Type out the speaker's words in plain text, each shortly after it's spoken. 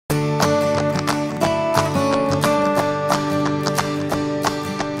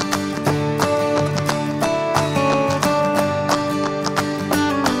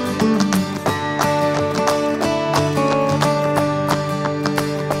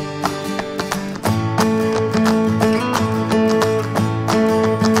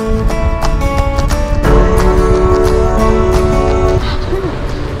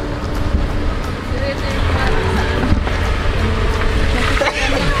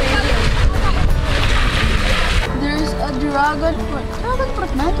Dragon fruit. Dragon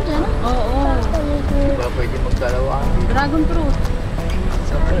fruit na ito dyan. Oo. Di ba pwede magdalawa? Dragon fruit.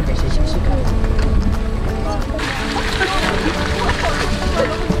 So, ano, may sisisik ka.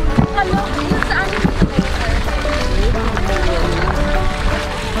 Ano? Saan?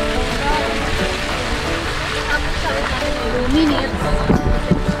 2 minutes.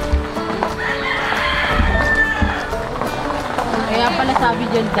 Kaya pala sabi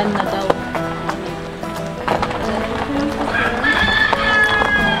dyan, dan na daw.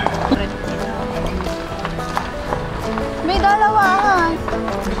 May dalawa.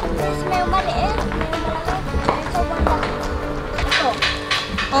 May maliit.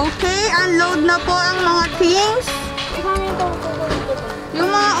 Okay, unload na po ang mga things. Yung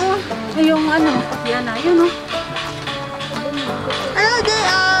mga, yung ano, yan na, yun o. Hello,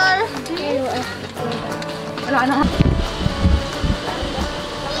 JR! Wala na.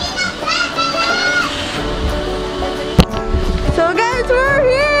 So guys, we're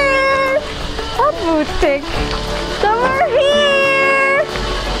here! Oh, butik. So we're here!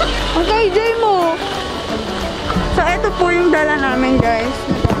 Okay, Jay mo. So ito po yung dala namin, guys.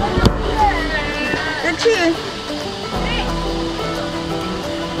 Let's see.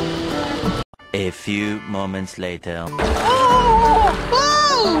 A few moments later. Oh!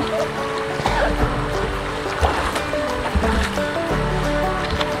 Oh!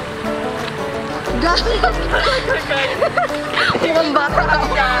 Yung bata ka.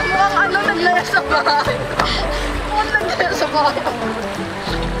 Yung ano, naglaya sa bahay. Yung naglaya sa bahay.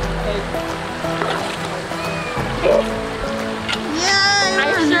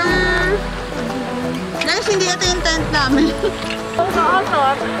 Yeah! Guys, hindi ito yung tent namin.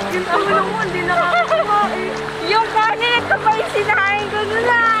 Nakasar. Yung kami lang mo, hindi nakakakumain. Yung kanin, ito pa yung sinahain ko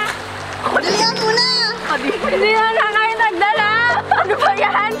na. Dalihan mo na! Hindi na kayo nagdala. Ano ba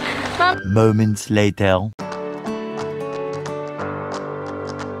yan? Moments later.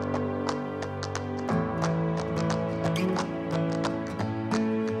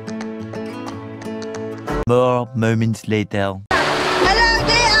 More moments later. Hello,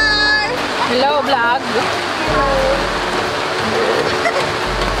 JR! Hello, vlog.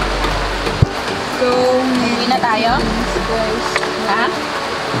 So, uwi na tayo? Ha?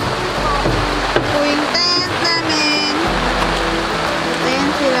 Ito yung tent namin.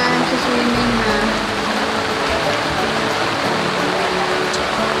 Ayan sila, nagsiswimming na.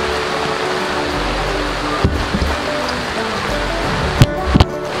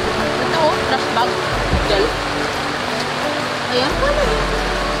 Ito, trash bag. Gel. Ayan, wala yun.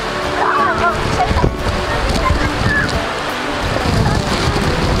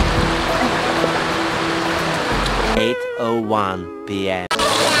 8:01 p.m.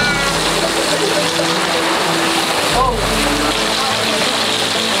 Oh.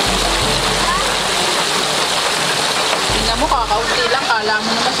 Tingnan mo, kakaunti lang. Kala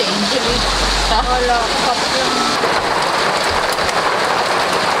mo naman si Angel eh. Wala, kapag lang.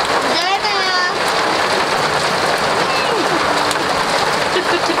 Diyan na!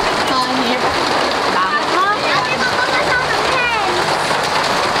 Hanip. Bakit mo? Ate, mapapasang ng hen!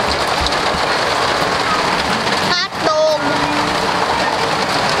 Hotdog!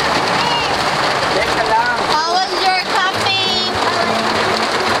 Teka lang. How was your camping?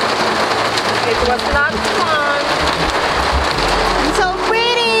 It was not fun. I'm so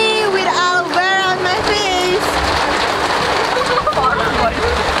pretty with aloe vera on my face.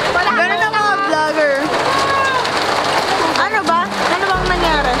 Ganun ang mga vlogger. Ano ba? Ano bang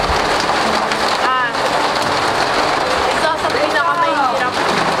nangyari? Isasabihin na ka mahirap.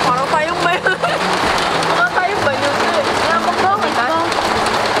 Parang tayong bayo. Parang tayong bayo. Bakit ba?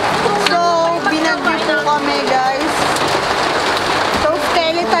 So, binagyo po kami, guys. So,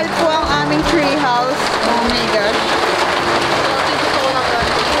 skeletal po ang aming treehouse. Oh my gosh.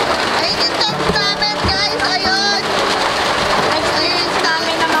 Ayun yung tent namin, guys. Ayun. Experience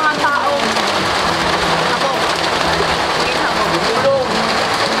namin ng mga tao. Ako. Kita mo. Tulog.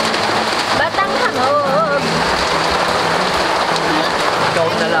 Batang hanog. Ikaw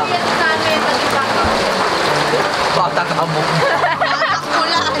na lang. Experience namin ng isang Bata ka mo.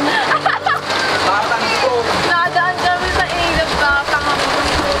 Ulan. Batang ko. nadaan kami sa ilog batang hanog.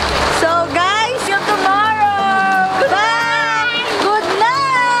 So, guys, see you tomorrow. Bye. Good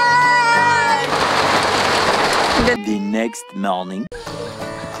night. The next morning.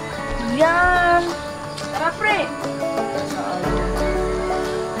 Yan. Tara, pre.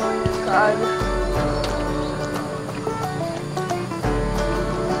 Saan?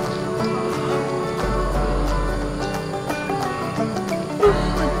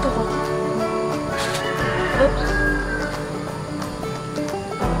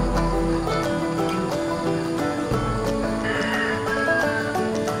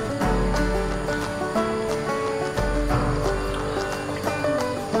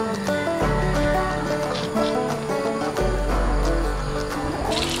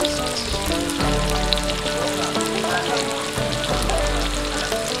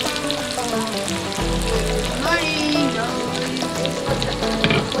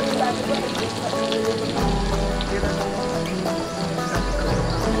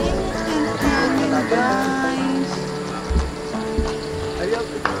 guys.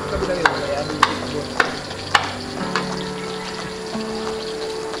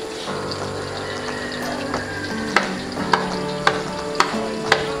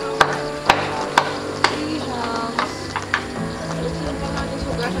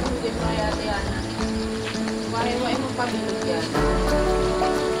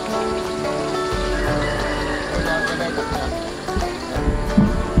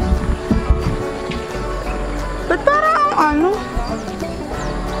 Ba't parang ang ano?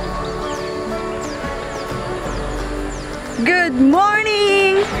 Good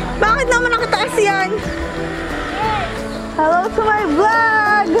morning! Bakit naman nakataas yan? Hello to my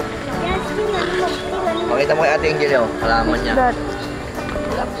vlog! Pakita mo kay Ate Angel yun. Halaman niya. That.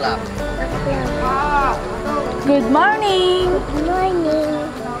 Laklak. Good morning! Good morning.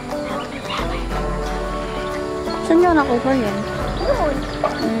 Saan nyo nakuha yan? Yun.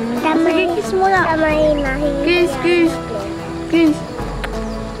 Sige, kiss muna. Kamay nahin. Kiss, kiss. Kiss.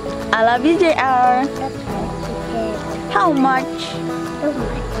 I love you, JR. How much?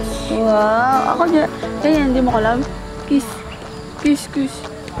 Wow. Ako dyan. Ganyan, hindi mo ko love. Kiss. Kiss, kiss.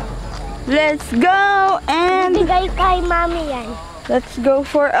 Let's go and Bigay kay mami yan. let's go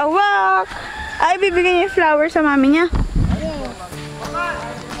for a walk. Ay, bibigyan niya yung flower sa mami niya. Yes.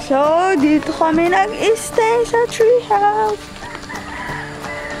 So, dito kami nag-stay sa treehouse.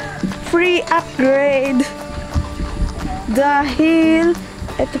 Free upgrade. Dahil,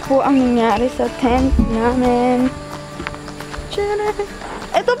 ito po ang nangyari sa tent namin. Tcharam!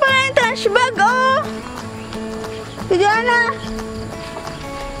 Ito pala yung trash bag, oh! Si Diana!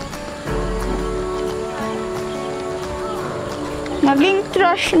 Naging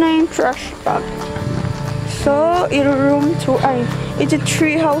trash na yung trash bag. So, i-room tour, ay, ito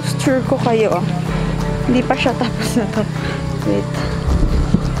treehouse tour ko kayo. Hindi pa siya tapos na to. Wait.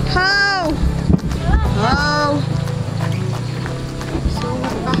 How? How?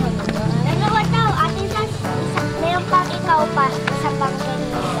 Dalawa daw. Atin sa mayroon pang ikaw pa sa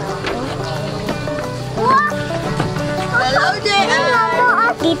pangganito. What? Hello, JR!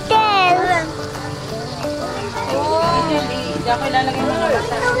 Kitel.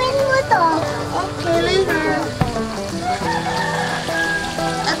 Gawin mo to. Okay, later.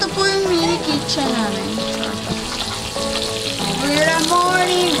 Ito po yung mini kitchen namin. We're a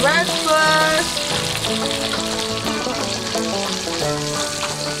morning breakfast.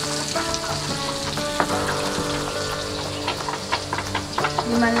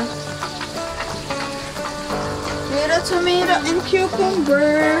 Lima lang. We're a tomato and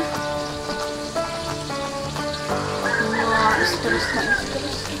cucumber. Stress na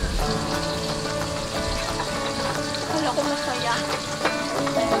stress. Wala ko masaya.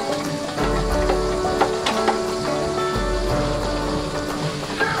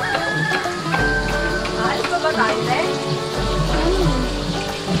 Alis pa ba tayo, eh?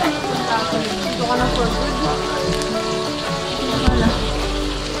 Dito ka na for good. Wala.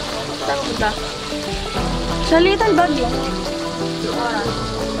 Saan ko ba? Sa little bag yun.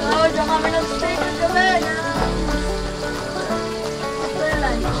 Oh, diyan kami nag-stay ng gabi.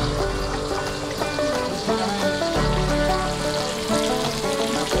 Overland.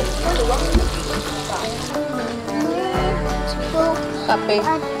 Kape.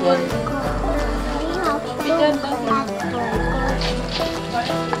 Yan. Pidyan daw.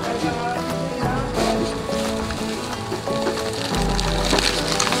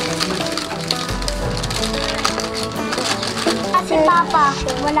 Kasi Papa,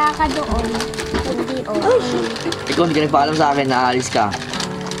 wala ka doon. Hindi okay. Ikaw hindi ka nagpaalam sa akin na aalis ka.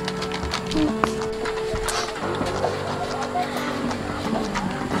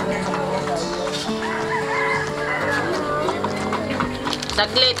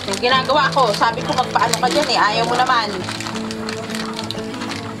 Saglit, yung ginagawa ko, sabi ko magpaano ka dyan eh, ayaw mo naman.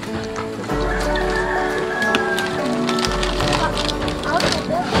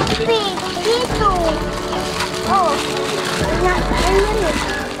 Dito. Oh. Ano yun?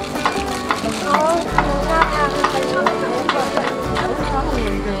 Oh,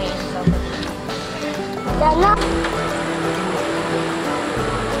 Dana.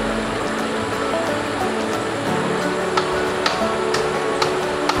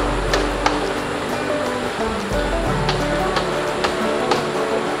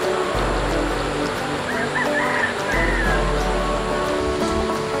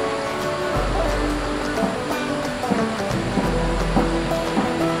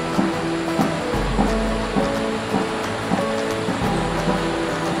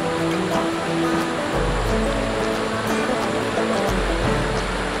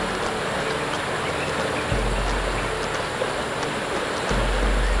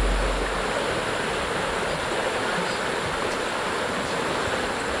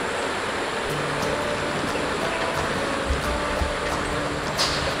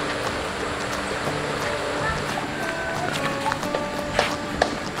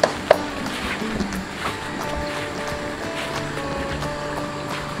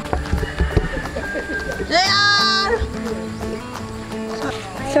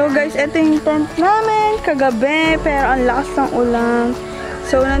 guys, ito yung tent namin kagabi, pero ang lakas ng ulan.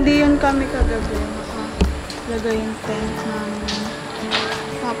 So, nandiyon kami kagabi. Nakalagay yung tent namin.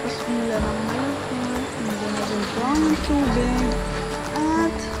 Tapos, mula ng malaki. Nandiyon na din po ang tubig.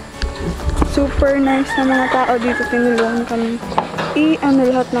 At, super nice na mga tao dito. Tinulungan kami i-ano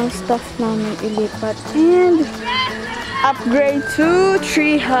lahat ng stuff namin ilipat. And, upgrade to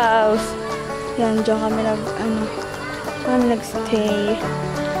tree house. Yan, dyan kami nag-stay.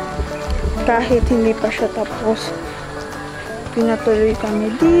 Kahit hindi pa siya tapos, pinatuloy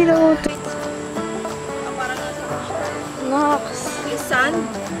kami dito. Nox. Sand?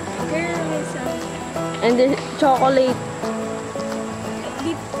 And then, chocolate.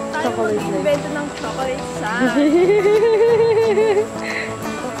 Di tayo Chocolate mag-invento ng chocolate sand.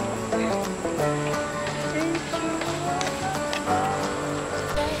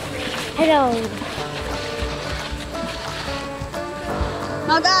 Hello.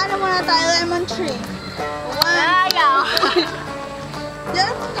 Mag-aano muna tayo, lemon tree. Ayaw!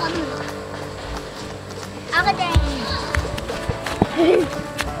 Yes, kami. Ako din!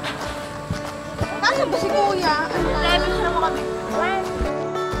 Nasa ba si Kuya? Lemon siya mo kami.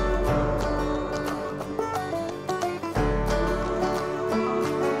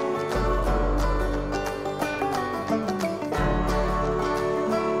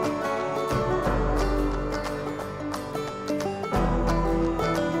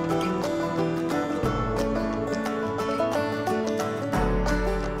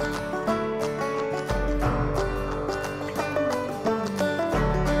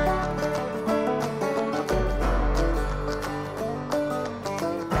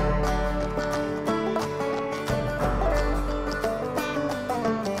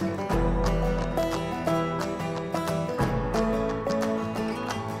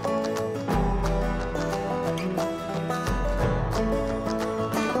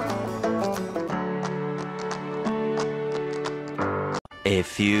 A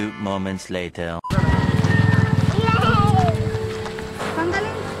few moments later.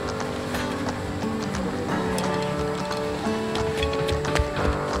 Tanggalin.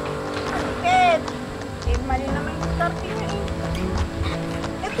 Bakit? Mali naman yung start niya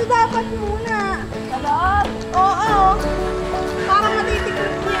eh. Ito dapat muna. Sa loob? Oo. Para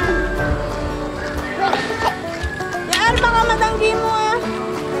matitikot yan. Yan, baka matanggi mo ah.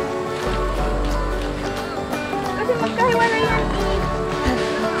 Kasi magkahiwala yan eh.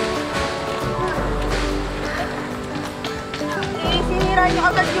 Sinira niyo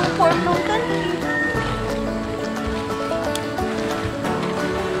agad yung form ng tanong.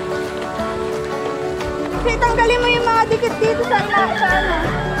 Kasi tanggalin mo yung mga dikit dito sa ano.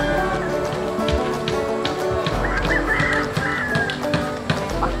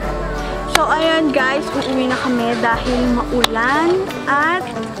 So ayan guys, uuwi na kami dahil maulan at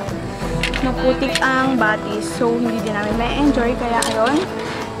naputik ang Batis. So hindi din namin ma-enjoy kaya ayun.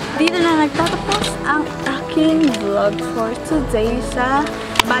 Dito na nagtatapos ang aking vlog for today sa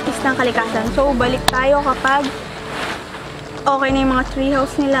Batis ng Kalikasan. So, balik tayo kapag okay na yung mga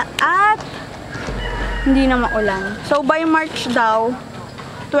treehouse nila at hindi na maulan. So, by March daw,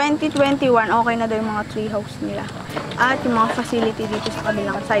 2021, okay na daw yung mga treehouse nila. At yung mga facility dito sa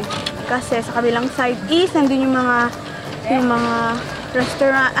kabilang side. Kasi sa kabilang side is nandun yung mga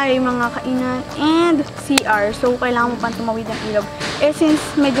restaurant, ay mga kainan and CR. So, kailangan mo pang tumawid ng ilog. Eh, since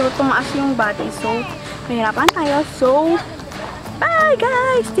medyo tumaas yung Batis, so, mahirapan tayo. So, bye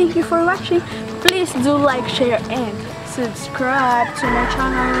guys! Thank you for watching. Please do like, share, and subscribe to my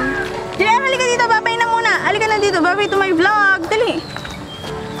channel. Dili, halika dito. Babay na muna. Halika na dito. Babay to my vlog. Dali.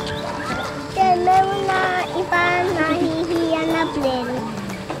 Kaya mo na ipa nahihiya na plane.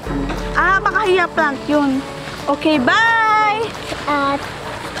 Ah, baka hiya plant yun. Okay, bye! At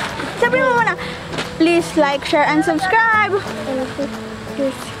Sabi mo muna. Please like, share, and subscribe.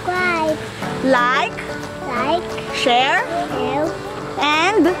 subscribe, Like, share,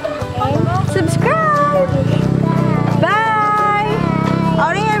 and subscribe. Bye!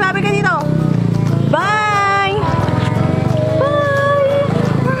 Orin, babay ka dito.